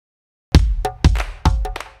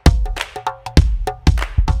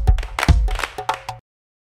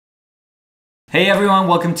Hey everyone,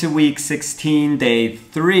 welcome to week 16, day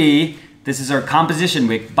 3. This is our composition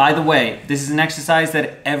week. By the way, this is an exercise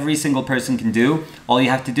that every single person can do. All you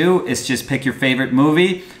have to do is just pick your favorite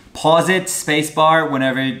movie, pause it, spacebar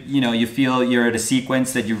whenever you feel you're at a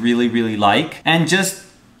sequence that you really like, and just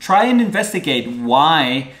try and investigate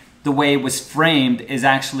why the way it was framed is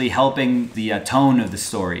actually helping the tone of the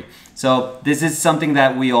story. So this is something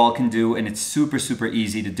that we all can do, and it's super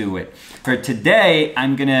easy to do it. For today,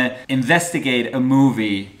 I'm gonna investigate a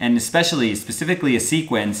movie, and specifically a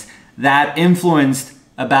sequence that influenced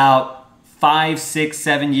about 5, 6,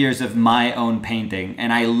 7 years of my own painting.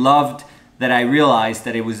 And I loved that I realized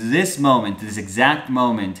that it was this moment, this exact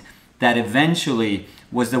moment, that eventually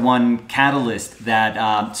was the one catalyst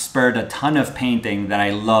that spurred a ton of painting that I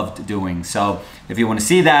loved doing. So if you want to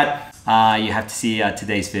see that, you have to see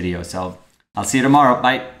today's video. So I'll see you tomorrow.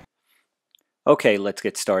 Bye. Okay, let's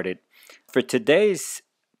get started. For today's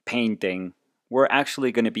painting, we're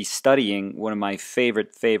actually going to be studying one of my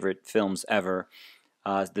favorite films ever,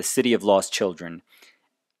 The City of Lost Children.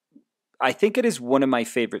 I think it is one of my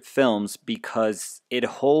favorite films because it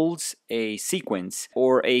holds a sequence,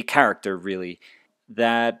 or a character really,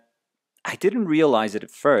 that I didn't realize it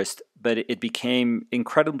at first, but it became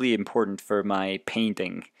incredibly important for my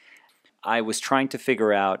painting. I was trying to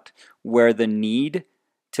figure out where the need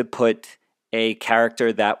to put a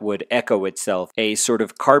character that would echo itself, a sort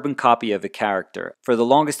of carbon copy of a character. For the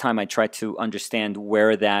longest time, I tried to understand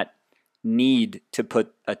where that need to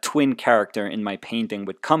put a twin character in my painting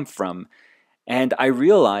would come from. And I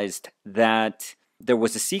realized that there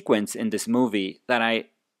was a sequence in this movie that I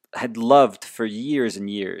had loved for years and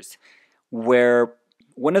years, where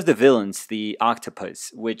one of the villains, the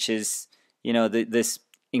Octopus, which is, this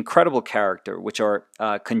incredible character, which are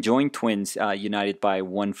conjoined twins united by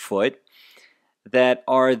one foot, that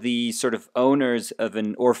are the sort of owners of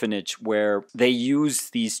an orphanage where they use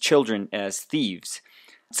these children as thieves.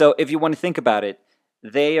 So if you want to think about it,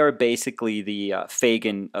 they are basically the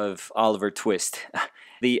Fagin of Oliver Twist.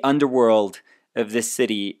 The underworld of this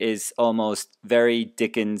city is almost very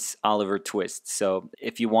Dickens Oliver Twist. So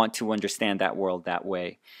if you want to understand that world that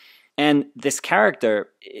way. And this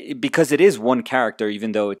character, because it is one character,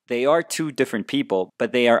 even though they are two different people,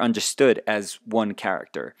 but they are understood as one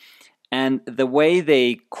character. And the way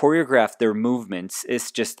they choreograph their movements is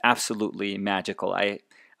just absolutely magical. I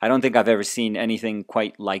don't think I've ever seen anything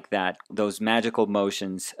quite like that. Those magical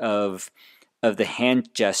motions of the hand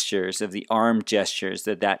gestures, of the arm gestures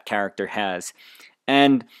that character has.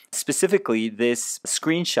 And specifically, this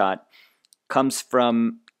screenshot comes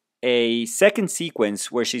from a second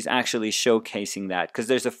sequence where she's actually showcasing that. Because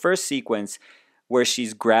there's a first sequence where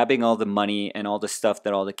she's grabbing all the money and all the stuff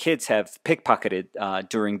that all the kids have pickpocketed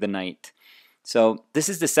during the night. So this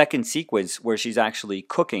is the second sequence where she's actually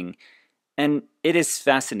cooking. And it is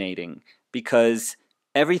fascinating because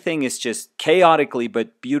everything is just chaotically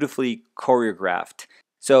but beautifully choreographed.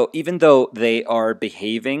 So even though they are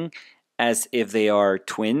behaving as if they are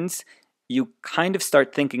twins, you kind of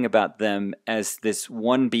start thinking about them as this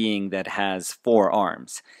one being that has 4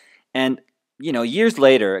 arms. And years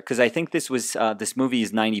later, because I think this movie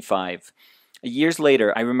is 95. Years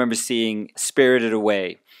later, I remember seeing Spirited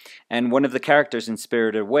Away, and one of the characters in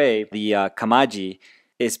Spirited Away, the Kamaji,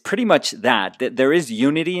 is pretty much that. There is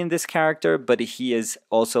unity in this character, but he is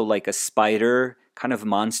also like a spider kind of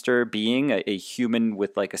monster being, a human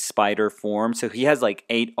with like a spider form. So he has like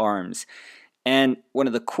 8 arms. And one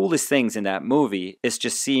of the coolest things in that movie is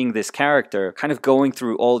just seeing this character kind of going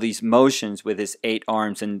through all these motions with his 8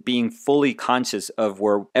 arms and being fully conscious of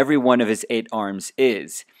where every one of his 8 arms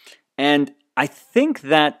is. And I think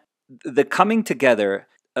that the coming together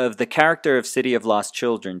of the character of City of Lost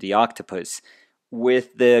Children, the Octopus,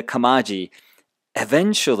 with the Kamaji,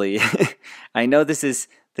 eventually, I know this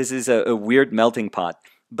is a weird melting pot,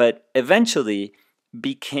 but eventually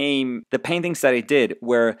became the paintings that I did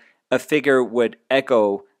where a figure would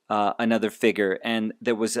echo another figure, and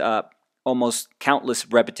there was almost countless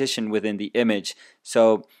repetition within the image.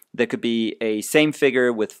 So there could be a same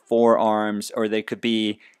figure with 4 arms, or there could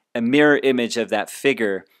be a mirror image of that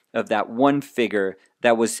figure, of that one figure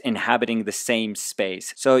that was inhabiting the same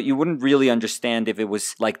space. So you wouldn't really understand if it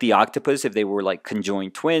was like the Octopus, if they were like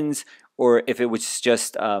conjoined twins, or if it was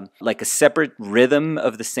just like a separate rhythm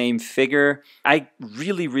of the same figure. I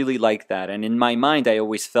really like that. And in my mind, I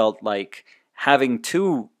always felt like having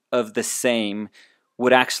 2 of the same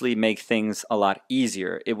would actually make things a lot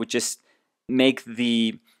easier. It would just make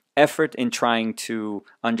the effort in trying to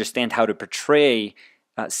understand how to portray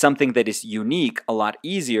something that is unique a lot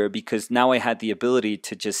easier, because now I had the ability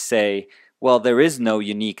to just say, well, there is no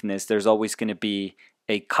uniqueness. There's always going to be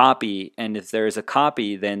a copy, and if there is a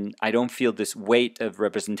copy, then I don't feel this weight of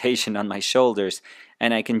representation on my shoulders,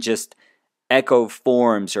 and I can just echo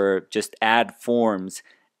forms or just add forms.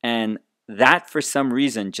 And that, for some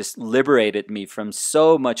reason, just liberated me from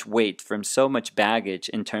so much weight, from so much baggage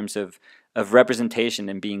in terms of representation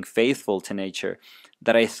and being faithful to nature,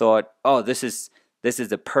 that I thought, oh, this is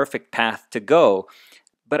the perfect path to go.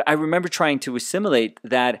 But I remember trying to assimilate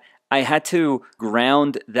that I had to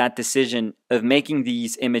ground that decision of making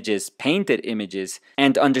these images, painted images,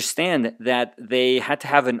 and understand that they had to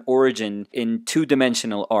have an origin in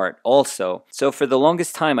two-dimensional art also. So for the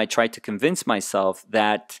longest time, I tried to convince myself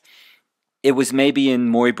that it was maybe in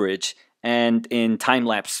Muybridge and in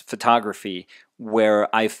time-lapse photography where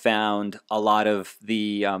I found a lot of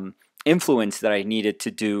the influence that I needed to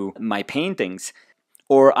do my paintings.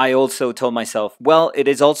 Or I also told myself, well, it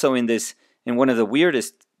is also in one of the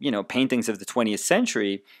weirdest, paintings of the 20th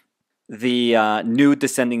century, the Nude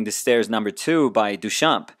Descending the Stairs #2 by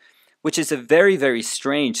Duchamp, which is a very, very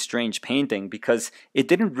strange painting because it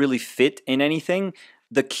didn't really fit in anything.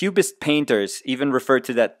 The Cubist painters even referred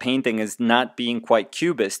to that painting as not being quite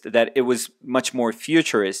Cubist, that it was much more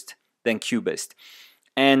futurist than Cubist.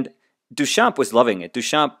 And Duchamp was loving it.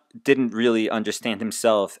 Duchamp didn't really understand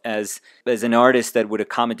himself as an artist that would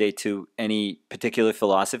accommodate to any particular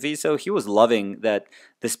philosophy, so he was loving that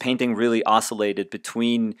this painting really oscillated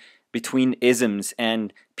between isms,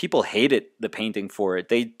 and people hated the painting for it.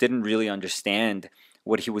 They didn't really understand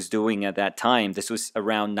what he was doing at that time. This was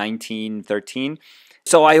around 1913.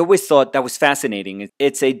 So I always thought that was fascinating.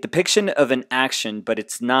 It's a depiction of an action, but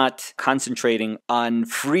it's not concentrating on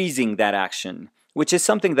freezing that action, which is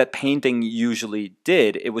something that painting usually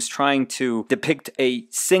did. It was trying to depict a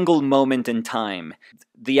single moment in time.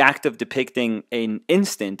 The act of depicting an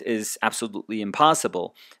instant is absolutely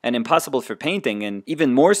impossible, and impossible for painting, and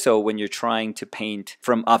even more so when you're trying to paint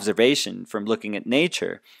from observation, from looking at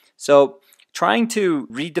nature. So trying to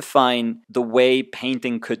redefine the way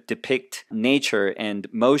painting could depict nature and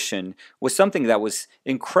motion was something that was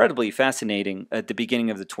incredibly fascinating at the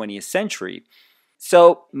beginning of the 20th century.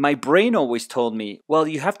 So my brain always told me, well,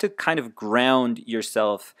 you have to kind of ground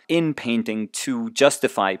yourself in painting to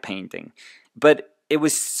justify painting. But it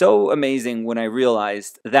was so amazing when I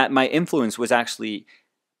realized that my influence was actually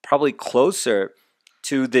probably closer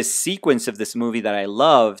to this sequence of this movie that I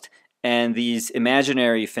loved and these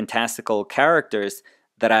imaginary fantastical characters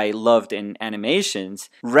that I loved in animations,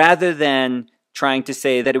 rather than trying to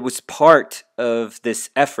say that it was part of this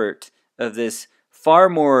effort, of this far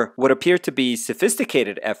more what appeared to be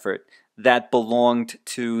sophisticated effort that belonged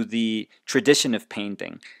to the tradition of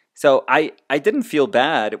painting. So I didn't feel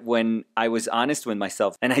bad when I was honest with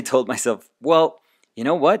myself and I told myself, well, you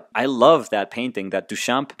know what? I love that painting, that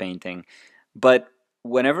Duchamp painting, but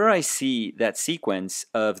whenever I see that sequence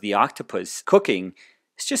of the octopus cooking,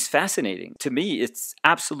 it's just fascinating. To me, it's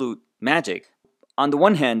absolute magic. On the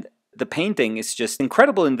one hand, the painting is just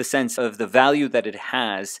incredible in the sense of the value that it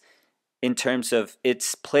has in terms of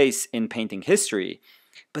its place in painting history.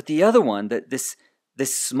 But the other one, that this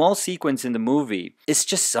small sequence in the movie, is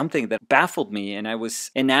just something that baffled me and I was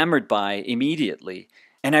enamored by immediately.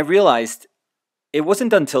 And I realized it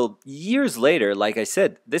wasn't until years later, like I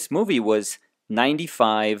said, this movie was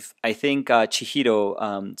 95. I think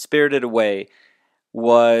Chihiro, Spirited Away,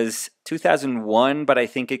 was 2001, but I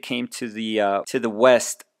think it came to the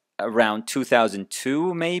West around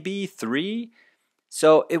 2002, maybe 3.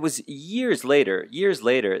 So it was years later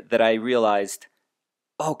that I realized,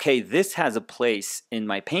 okay, this has a place in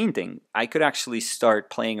my painting. I could actually start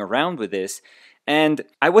playing around with this. And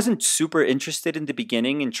I wasn't super interested in the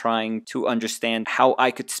beginning in trying to understand how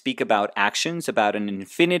I could speak about actions, about an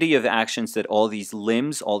infinity of actions that all these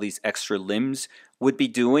limbs, all these extra limbs would be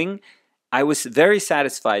doing. I was very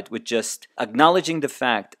satisfied with just acknowledging the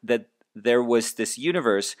fact that there was this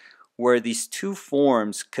universe where these two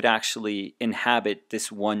forms could actually inhabit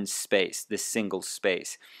this one space, this single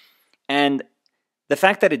space. And the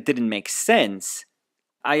fact that it didn't make sense,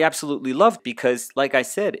 I absolutely loved, because, like I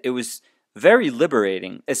said, it was very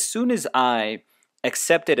liberating. As soon as I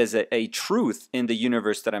accept it as a truth in the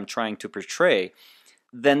universe that I'm trying to portray,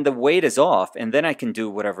 then the weight is off and then I can do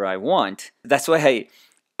whatever I want. That's why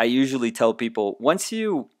I usually tell people, once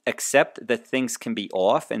you accept that things can be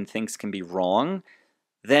off and things can be wrong,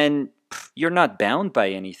 then you're not bound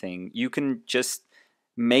by anything. You can just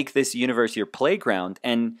make this universe your playground.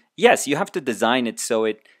 And yes, you have to design it so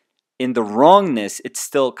in the wrongness, it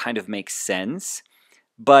still kind of makes sense.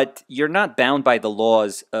 But you're not bound by the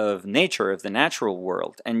laws of nature, of the natural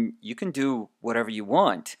world, and you can do whatever you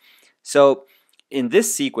want. So in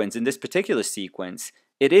this sequence, in this particular sequence,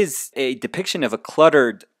 it is a depiction of a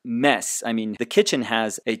cluttered mess. I mean, the kitchen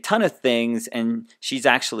has a ton of things, and she's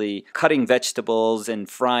actually cutting vegetables and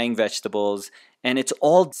frying vegetables, and it's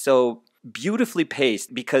all so beautifully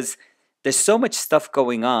paced because there's so much stuff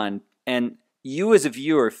going on, and you as a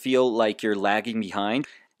viewer feel like you're lagging behind.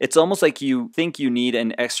 It's almost like you think you need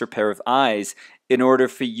an extra pair of eyes in order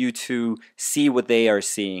for you to see what they are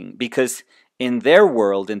seeing, because in their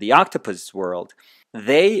world, in the octopus world,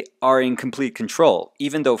 they are in complete control,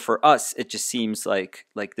 even though for us it just seems like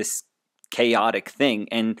this chaotic thing.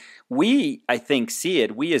 And we, I think, see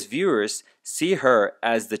it, we as viewers see her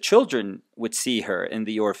as the children would see her in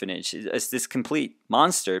the orphanage, as this complete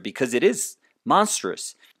monster, because it is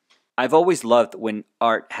monstrous. I've always loved when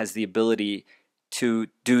art has the ability to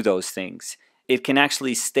do those things. It can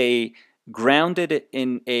actually stay grounded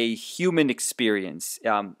in a human experience.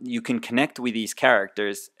 You can connect with these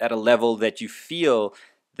characters at a level that you feel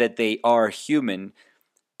that they are human,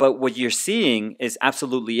 but what you're seeing is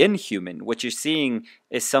absolutely inhuman. What you're seeing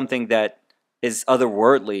is something that is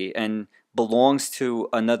otherworldly and belongs to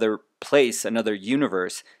another place, another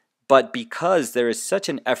universe. But because there is such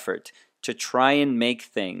an effort to try and make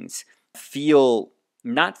things feel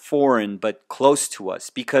not foreign but close to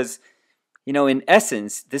us, because in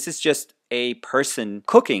essence, this is just a person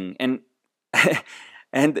cooking. And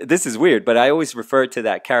and this is weird, but I always refer to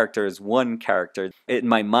that character as one character. In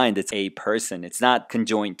my mind, it's a person. It's not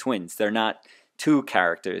conjoined twins. They're not two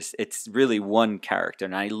characters. It's really one character.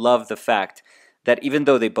 And I love the fact that even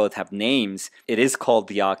though they both have names, it is called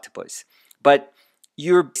the octopus. But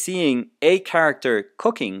you're seeing a character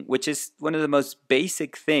cooking, which is one of the most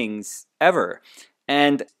basic things ever.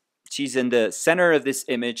 And she's in the center of this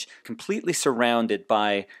image, completely surrounded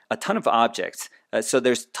by a ton of objects. So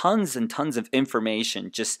there's tons and tons of information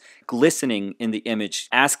just glistening in the image,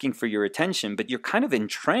 asking for your attention, but you're kind of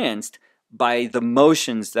entranced by the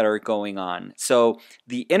motions that are going on. So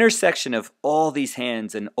the intersection of all these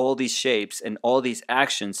hands and all these shapes and all these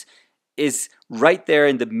actions is right there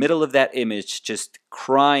in the middle of that image, just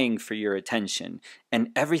crying for your attention.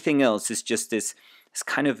 And everything else is just this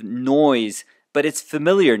kind of noise, but it's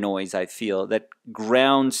familiar noise, I feel, that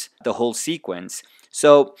grounds the whole sequence.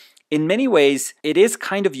 So in many ways, it is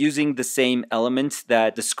kind of using the same elements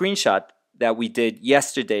that the screenshot that we did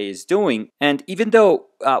yesterday is doing. And even though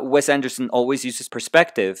Wes Anderson always uses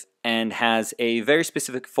perspective and has a very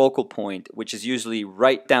specific focal point, which is usually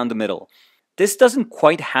right down the middle, this doesn't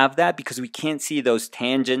quite have that because we can't see those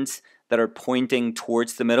tangents that are pointing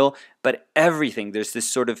towards the middle, but everything, there's this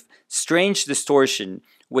sort of strange distortion,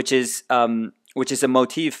 which is a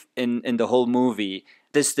motif in the whole movie.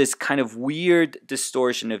 This kind of weird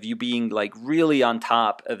distortion of you being like really on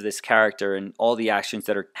top of this character and all the actions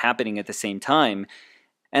that are happening at the same time.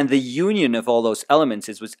 And the union of all those elements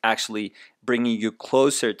is what's actually bringing you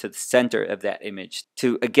closer to the center of that image,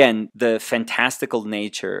 to, again, the fantastical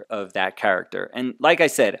nature of that character. And like I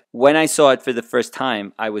said, when I saw it for the first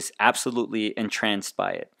time, I was absolutely entranced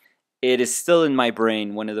by it. It is still in my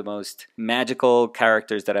brain one of the most magical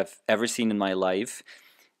characters that I've ever seen in my life.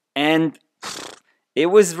 And it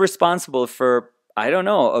was responsible for, I don't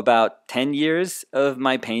know, about 10 years of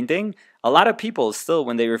my painting. A lot of people still,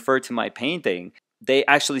 when they refer to my painting, they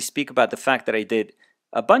actually speak about the fact that I did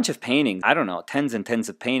a bunch of paintings, I don't know, tens and tens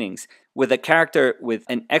of paintings, with a character with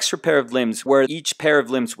an extra pair of limbs where each pair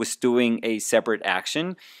of limbs was doing a separate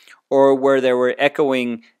action, or where there were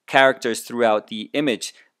echoing characters throughout the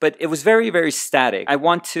image. But it was very, very static. I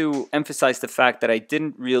want to emphasize the fact that I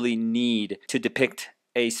didn't really need to depict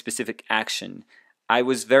a specific action. I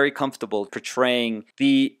was very comfortable portraying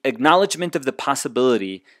the acknowledgement of the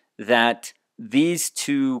possibility that these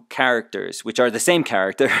two characters, which are the same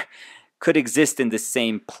character, could exist in the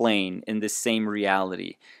same plane, in the same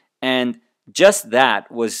reality. And just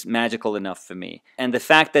that was magical enough for me. And the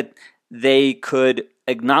fact that they could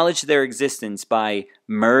acknowledge their existence by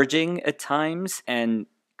merging at times and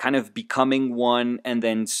kind of becoming one and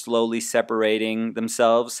then slowly separating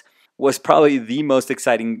themselves was probably the most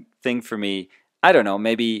exciting thing for me. I don't know,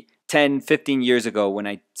 maybe 10, 15 years ago when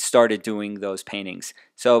I started doing those paintings.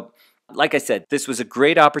 So like I said, this was a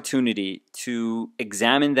great opportunity to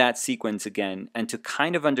examine that sequence again and to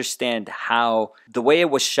kind of understand how the way it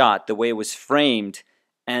was shot, the way it was framed,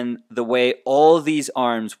 and the way all these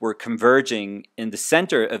arms were converging in the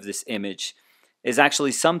center of this image is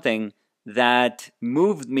actually something that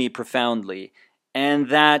moved me profoundly. And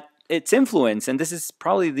that its influence, and this is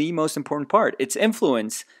probably the most important part, its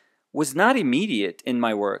influence was not immediate in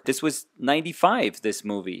my work. This was 95, this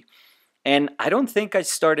movie. And I don't think I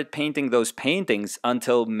started painting those paintings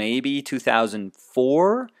until maybe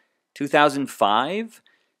 2004, 2005.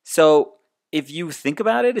 So if you think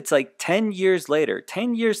about it, it's like 10 years later.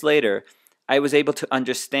 10 years later, I was able to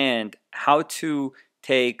understand how to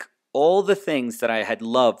take all the things that I had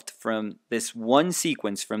loved from this one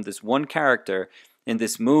sequence, from this one character in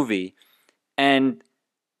this movie, and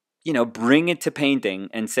bring it to painting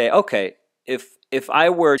and say, okay, if I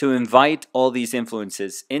were to invite all these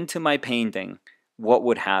influences into my painting, what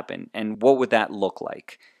would happen and what would that look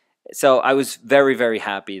like? So I was very, very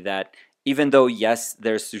happy that even though, yes,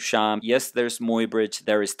 there's Duchamp, yes, there's Muybridge,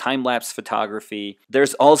 there is time-lapse photography,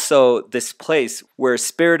 there's also this place where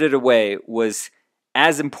Spirited Away was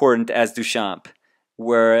as important as Duchamp,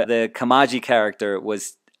 where the Kamaji character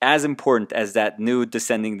was as important as that nude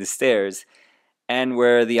descending the stairs, and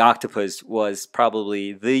where the octopus was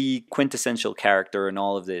probably the quintessential character in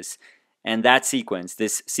all of this. And that sequence,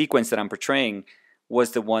 this sequence that I'm portraying,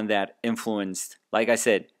 was the one that influenced, like I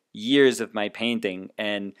said, years of my painting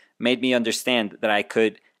and made me understand that I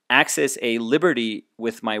could access a liberty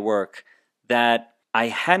with my work that I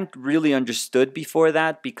hadn't really understood before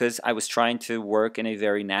that, because I was trying to work in a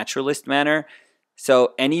very naturalist manner.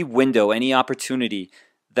 So any window, any opportunity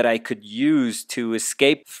that I could use to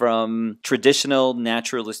escape from traditional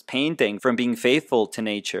naturalist painting, from being faithful to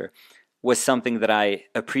nature, was something that I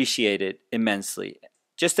appreciated immensely.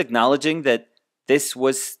 Just acknowledging that this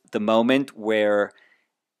was the moment where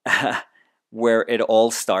where it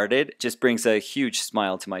all started just brings a huge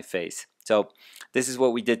smile to my face. So this is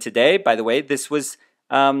what we did today. By the way, this was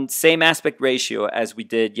same aspect ratio as we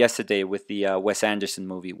did yesterday with the Wes Anderson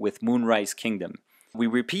movie, with Moonrise Kingdom. We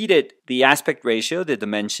repeated the aspect ratio, the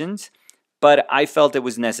dimensions, but I felt it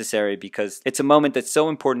was necessary because it's a moment that's so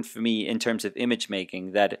important for me in terms of image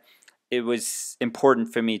making that it was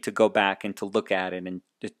important for me to go back and to look at it and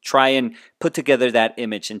to try and put together that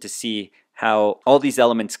image and to see how all these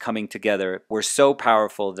elements coming together were so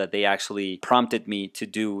powerful that they actually prompted me to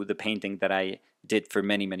do the painting that I did for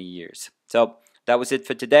many, many years. So that was it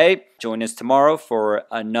for today. Join us tomorrow for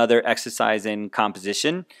another exercise in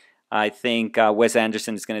composition. I think Wes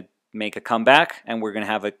Anderson is going to make a comeback, and we're going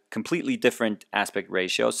to have a completely different aspect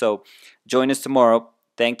ratio. So join us tomorrow.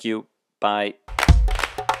 Thank you. Bye.